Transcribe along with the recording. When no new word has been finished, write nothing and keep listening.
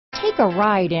Take a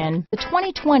ride in the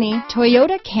 2020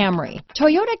 Toyota Camry.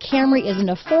 Toyota Camry is an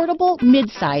affordable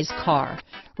midsize car.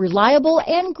 Reliable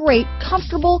and great,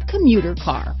 comfortable commuter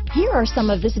car. Here are some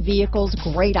of this vehicle's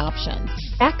great options: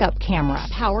 backup camera,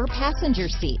 power passenger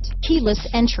seat, keyless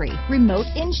entry, remote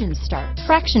engine start,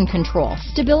 traction control,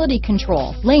 stability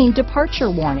control, lane departure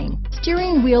warning,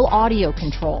 steering wheel audio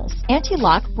controls,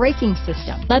 anti-lock braking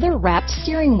system, leather-wrapped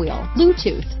steering wheel,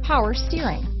 Bluetooth, power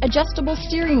steering, adjustable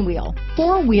steering wheel,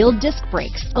 four-wheel disc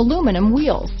brakes, aluminum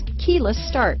wheels, keyless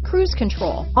start, cruise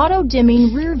control,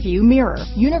 auto-dimming rear view mirror,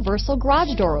 universal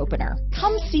garage door opener.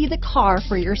 Come see the car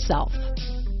for yourself.